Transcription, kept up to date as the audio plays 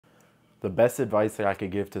The best advice that I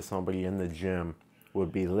could give to somebody in the gym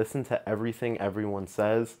would be listen to everything everyone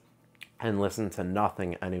says and listen to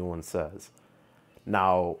nothing anyone says.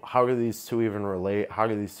 Now, how do these two even relate? How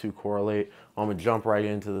do these two correlate? I'm going to jump right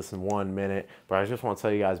into this in 1 minute, but I just want to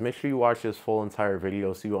tell you guys, make sure you watch this full entire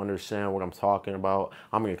video so you understand what I'm talking about.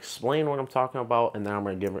 I'm going to explain what I'm talking about, and then I'm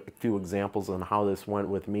going to give a few examples on how this went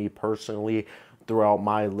with me personally throughout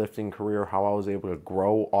my lifting career, how I was able to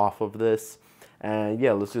grow off of this. And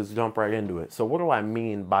yeah, let's just jump right into it. So what do I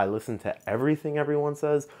mean by listen to everything everyone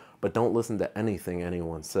says, but don't listen to anything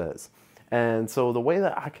anyone says? And so the way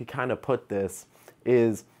that I could kind of put this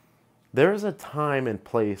is there's a time and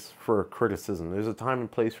place for criticism. There's a time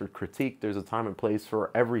and place for critique. There's a time and place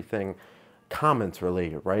for everything comments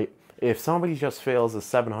related, right? If somebody just fails a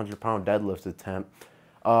 700-pound deadlift attempt,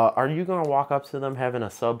 are you going to walk up to them having a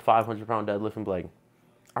sub 500-pound deadlift and be like,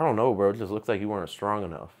 I don't know, bro, it just looks like you weren't strong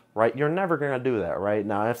enough, right? You're never going to do that, right?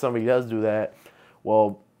 Now, if somebody does do that,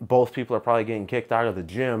 well, both people are probably getting kicked out of the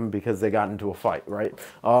gym because they got into a fight, right?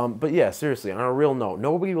 But yeah, seriously, on a real note,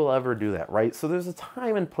 nobody will ever do that, right? So there's a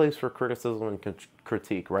time and place for criticism and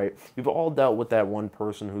critique, right? You've all dealt with that one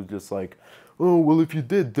person who's just like, oh, well, if you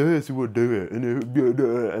did this, you would do it.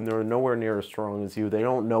 And they're nowhere near as strong as you. They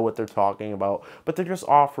don't know what they're talking about, but they're just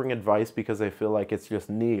offering advice because they feel like it's just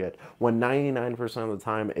needed. When 99% of the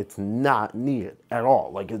time, it's not needed at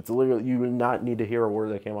all. Like, it's literally, you do not need to hear a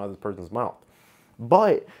word that came out of this person's mouth.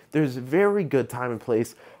 But there's very good time and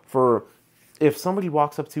place for if somebody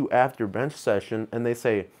walks up to you after bench session and they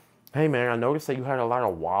say, hey man, I noticed that you had a lot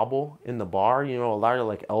of wobble in the bar, you know, a lot of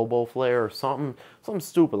like elbow flare or something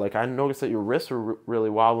stupid. Like I noticed that your wrists were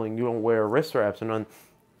really wobbling. You don't wear wrist wraps and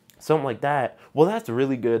something like that. Well, that's a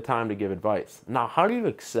really good time to give advice. Now, how do you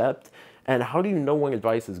accept and how do you know when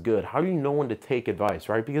advice is good? How do you know when to take advice,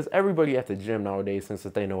 right? Because everybody at the gym nowadays thinks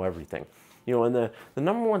that they know everything. You know, and the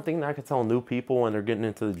number one thing that I can tell new people when they're getting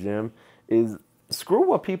into the gym is screw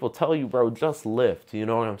what people tell you, bro. Just lift. You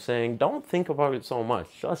know what I'm saying? Don't think about it so much.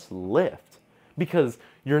 Just lift. Because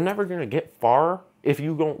you're never going to get far if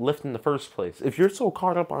you don't lift in the first place. If you're so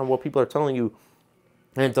caught up on what people are telling you,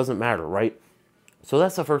 and it doesn't matter, right? So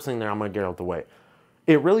that's the first thing that I'm going to get out the way.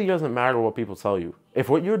 It really doesn't matter what people tell you. If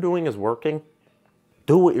what you're doing is working,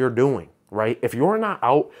 do what you're doing, right? If you're not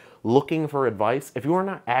out looking for advice, if you're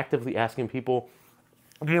not actively asking people,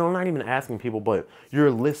 you know, not even asking people, but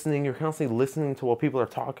you're listening, you're constantly listening to what people are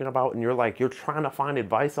talking about, and you're trying to find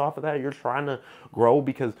advice off of that, you're trying to grow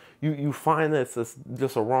because you find that it's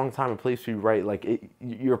just a wrong time and place for you, right? Like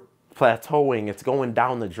you're plateauing, it's going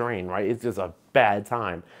down the drain, right? It's just a bad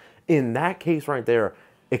time. In that case right there,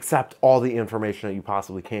 accept all the information that you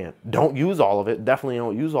possibly can. Don't use all of it, definitely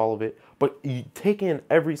don't use all of it, but you take in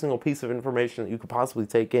every single piece of information that you could possibly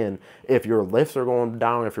take in. If your lifts are going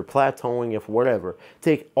down, if you're plateauing, if whatever,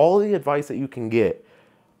 take all the advice that you can get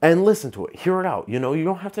and listen to it, hear it out. You know, you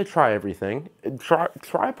don't have to try everything. Try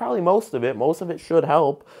probably most of it. Most of it should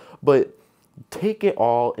help, but take it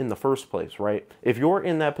all in the first place, right? If you're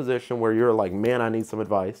in that position where you're like, man, I need some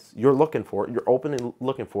advice, you're looking for it, you're open and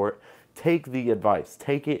looking for it, take the advice,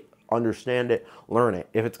 take it, understand it, learn it.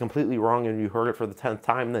 If it's completely wrong and you heard it for the 10th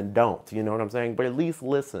time, then don't, you know what I'm saying? But at least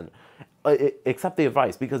listen, accept the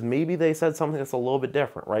advice because maybe they said something that's a little bit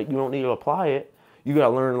different, right? You don't need to apply it. You got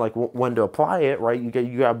to learn like when to apply it, right? You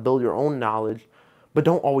got to build your own knowledge, but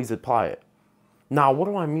don't always apply it. Now, what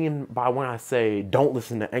do I mean by when I say don't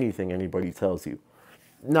listen to anything anybody tells you?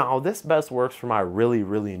 Now, this best works for my really,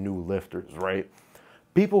 really new lifters, right?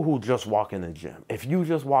 People who just walk in the gym. If you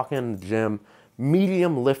just walk in the gym,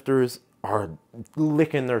 medium lifters are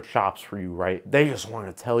licking their chops for you, right? They just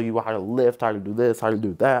want to tell you how to lift, how to do this, how to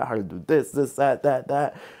do that, how to do this,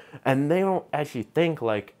 that. And they don't actually think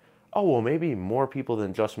like, oh, well, maybe more people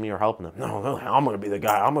than just me are helping them. No, I'm going to be the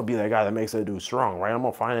guy. I'm going to be that guy that makes that dude strong, right? I'm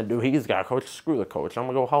going to find a dude. He's got a coach. Screw the coach. I'm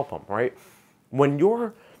going to go help him, right? When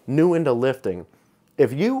you're new into lifting,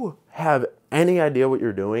 if you have any idea what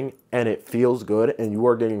you're doing and it feels good and you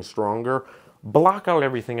are getting stronger, block out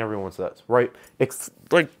everything everyone says, right?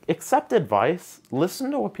 Accept advice.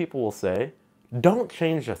 Listen to what people will say. Don't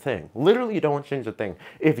change a thing. Literally don't change a thing.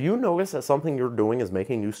 If you notice that something you're doing is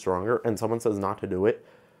making you stronger and someone says not to do it,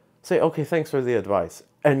 say, okay, thanks for the advice,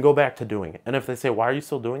 and go back to doing it. And if they say, why are you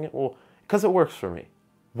still doing it? Well, because it works for me.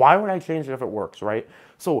 Why would I change it if it works, right?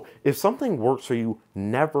 So if something works for you,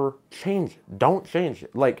 never change it. Don't change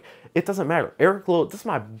it. Like, it doesn't matter. Eric Lowe, this is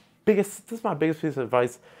my biggest piece of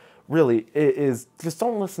advice, really, is just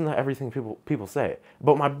don't listen to everything people say.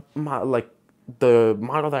 But the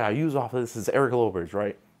model that I use off of this is Eric Lowbridge,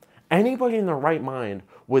 right? Anybody in their right mind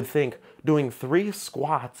would think doing 3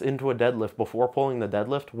 squats into a deadlift before pulling the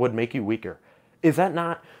deadlift would make you weaker. Is that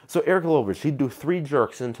not so? Eric Lovich, he'd do 3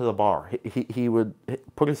 jerks into the bar. He would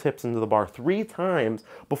put his hips into the bar 3 times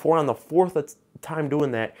before, on the 4th time doing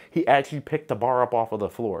that, he actually picked the bar up off of the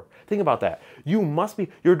floor. Think about that.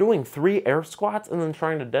 You're doing 3 air squats and then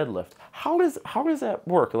trying to deadlift. How does that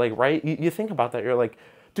work? Like, right? You think about that, you're like,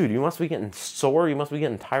 dude, you must be getting sore. You must be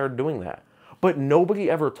getting tired doing that. But nobody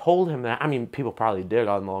ever told him that. I mean, people probably did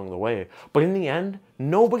along the way. But in the end,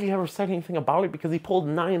 nobody ever said anything about it because he pulled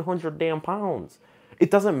 900 damn pounds.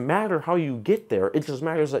 It doesn't matter how you get there. It just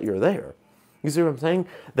matters that you're there. You see what I'm saying?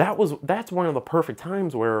 That's one of the perfect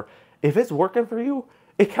times where if it's working for you,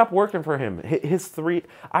 it kept working for him. His 3,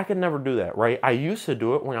 I could never do that, right? I used to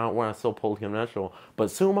do it when I still pulled conventional. But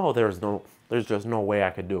sumo, there's just no way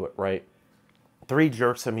I could do it, right? 3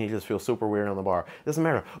 jerks to me just feel super weird on the bar. Doesn't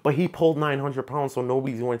matter. But he pulled 900 pounds, so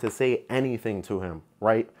nobody's going to say anything to him,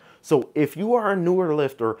 right? So if you are a newer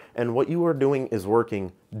lifter and what you are doing is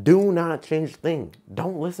working, do not change a thing.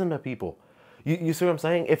 Don't listen to people. You see what I'm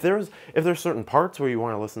saying? If there's certain parts where you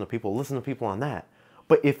want to listen to people on that.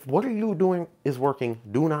 But if what are you doing is working,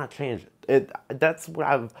 do not change it. That's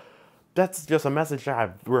just a message that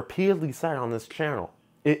I've repeatedly said on this channel.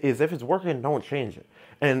 Is if it's working, don't change it.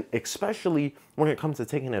 And especially when it comes to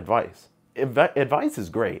taking advice. Advice is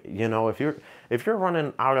great. You know, if you're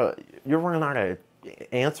running out of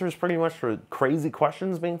answers pretty much for crazy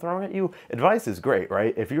questions being thrown at you, advice is great,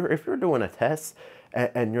 right? If you're doing a test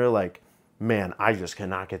and you're like, man, I just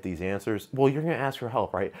cannot get these answers, well, you're gonna ask for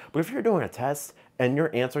help, right? But if you're doing a test and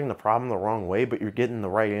you're answering the problem the wrong way, but you're getting the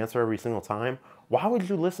right answer every single time, why would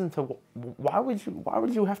you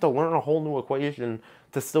have to learn a whole new equation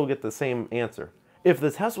to still get the same answer? If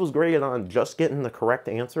the test was graded on just getting the correct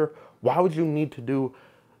answer, why would you need to do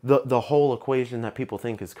the whole equation that people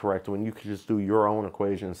think is correct when you could just do your own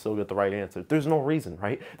equation and still get the right answer? There's no reason,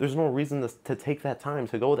 right? There's no reason to take that time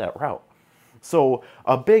to go that route. So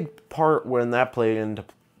a big part when that played into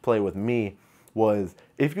play with me was,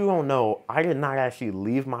 if you don't know, I did not actually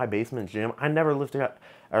leave my basement gym. I never lifted at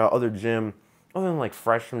other gym other than like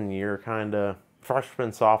freshman year,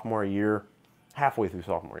 freshman, sophomore year. Halfway through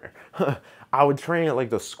sophomore year, I would train at like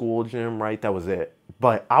the school gym, right? That was it.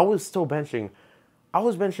 But I was still benching. I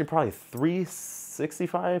was benching probably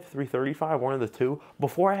 365, 335, one of the two,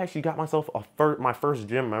 before I actually got myself my first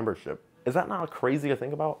gym membership. Is that not crazy to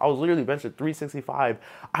think about? I was literally benching 365.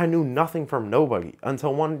 I knew nothing from nobody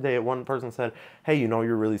until one day one person said, hey, you know,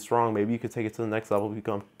 you're really strong. Maybe you could take it to the next level if you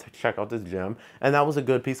come to check out this gym. And that was a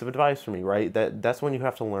good piece of advice for me, right? That's when you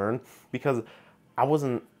have to learn, because I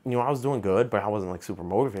wasn't, you know, I was doing good, but I wasn't like super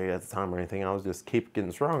motivated at the time or anything. I was just keep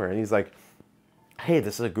getting stronger. And he's like, hey,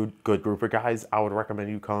 this is a good group of guys. I would recommend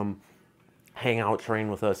you come hang out,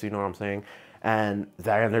 train with us. You know what I'm saying? And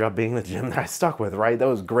that ended up being the gym that I stuck with, right? That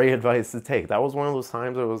was great advice to take. That was one of those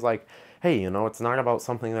times where it was like, hey, you know, it's not about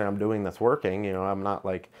something that I'm doing that's working. You know,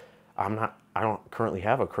 I don't currently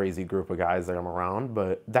have a crazy group of guys that I'm around,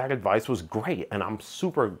 but that advice was great. And I'm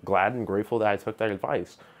super glad and grateful that I took that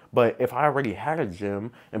advice. But if I already had a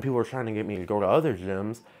gym and people were trying to get me to go to other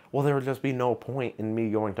gyms, well, there would just be no point in me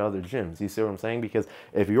going to other gyms. You see what I'm saying? Because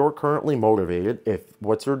if you're currently motivated, if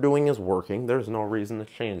what you're doing is working, there's no reason to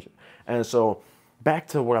change it. And so back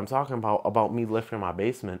to what I'm talking about me lifting my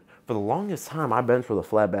basement, for the longest time, I benched with a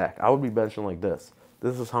flat back. I would be benching like this.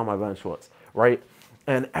 This is how my bench was, right?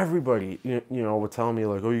 And everybody, you know, would tell me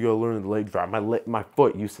like, oh, you gotta learn the leg drive. My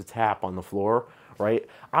foot used to tap on the floor, right?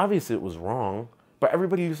 Obviously it was wrong, but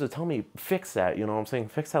everybody used to tell me, fix that, you know what I'm saying?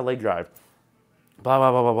 Fix that leg drive. Blah,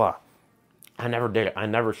 blah, blah, blah, blah. I never did it. I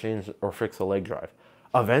never changed or fixed a leg drive.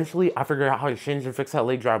 Eventually, I figured out how to change and fix that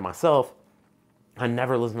leg drive myself. I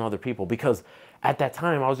never listened to other people because at that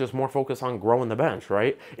time, I was just more focused on growing the bench,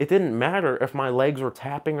 right? It didn't matter if my legs were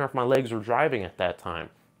tapping or if my legs were driving at that time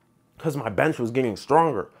because my bench was getting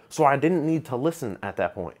stronger. So I didn't need to listen at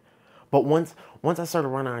that point. But once I started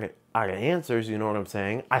running out of answers, you know what I'm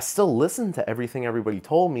saying, I still listened to everything everybody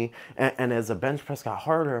told me. And as the bench press got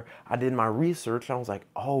harder, I did my research. And I was like,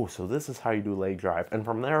 oh, so this is how you do leg drive. And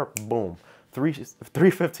from there, boom,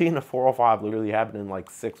 315 to 405 literally happened in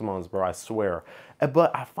like 6 months, bro, I swear.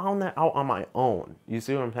 But I found that out on my own. You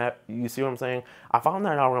see what I'm saying? I found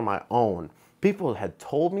that out on my own. People had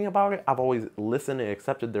told me about it. I've always listened and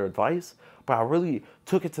accepted their advice. But I really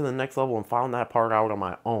took it to the next level and found that part out on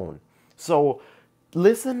my own. So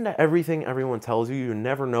listen to everything everyone tells you. You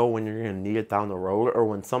never know when you're going to need it down the road or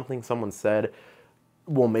when something someone said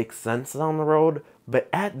will make sense down the road. But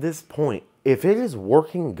at this point, if it is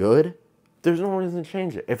working good, there's no reason to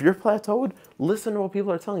change it. If you're plateaued, listen to what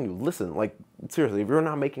people are telling you. Listen, like seriously, if you're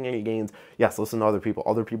not making any gains, yes, listen to other people.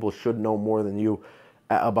 Other people should know more than you.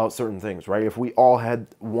 about certain things, right? If we all had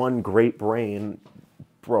one great brain,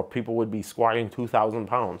 bro, people would be squatting 2,000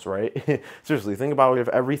 pounds, right? Seriously, think about it. If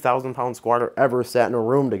every 1,000-pound squatter ever sat in a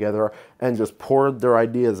room together and just poured their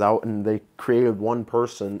ideas out and they created one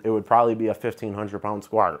person, it would probably be a 1,500-pound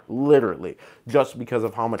squatter, literally, just because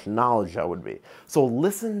of how much knowledge that would be. So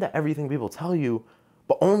listen to everything people tell you,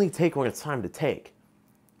 but only take when it's time to take.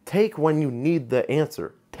 Take when you need the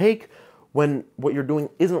answer. Take when what you're doing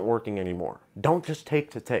isn't working anymore. Don't just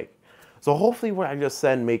take to take. So hopefully what I just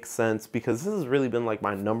said makes sense, because this has really been like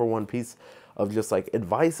my #1 piece of just like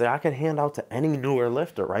advice that I can hand out to any newer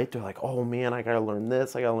lifter, right? They're like, oh man, I gotta learn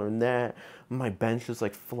this, I gotta learn that. My bench is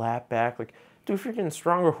like flat back. Like, dude, if you're getting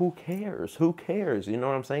stronger, who cares? Who cares? You know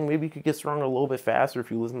what I'm saying? Maybe you could get stronger a little bit faster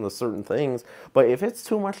if you listen to certain things. But if it's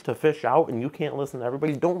too much to fish out and you can't listen to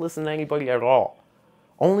everybody, don't listen to anybody at all.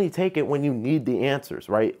 Only take it when you need the answers,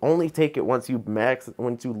 right? Only take it once you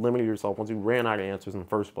limited yourself, once you ran out of answers in the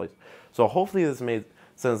first place. So hopefully this made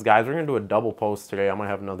sense, guys. We're going to do a double post today. I might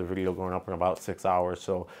have another video going up in about 6 hours.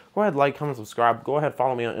 So go ahead, like, comment, subscribe. Go ahead,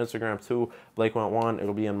 follow me on Instagram too, BlakeWent1.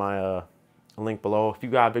 It'll be in my link below. If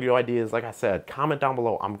you got video ideas, like I said, comment down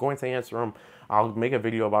below. I'm going to answer them. I'll make a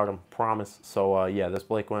video about them, promise. So yeah, this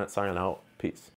Blake Went signing out. Peace.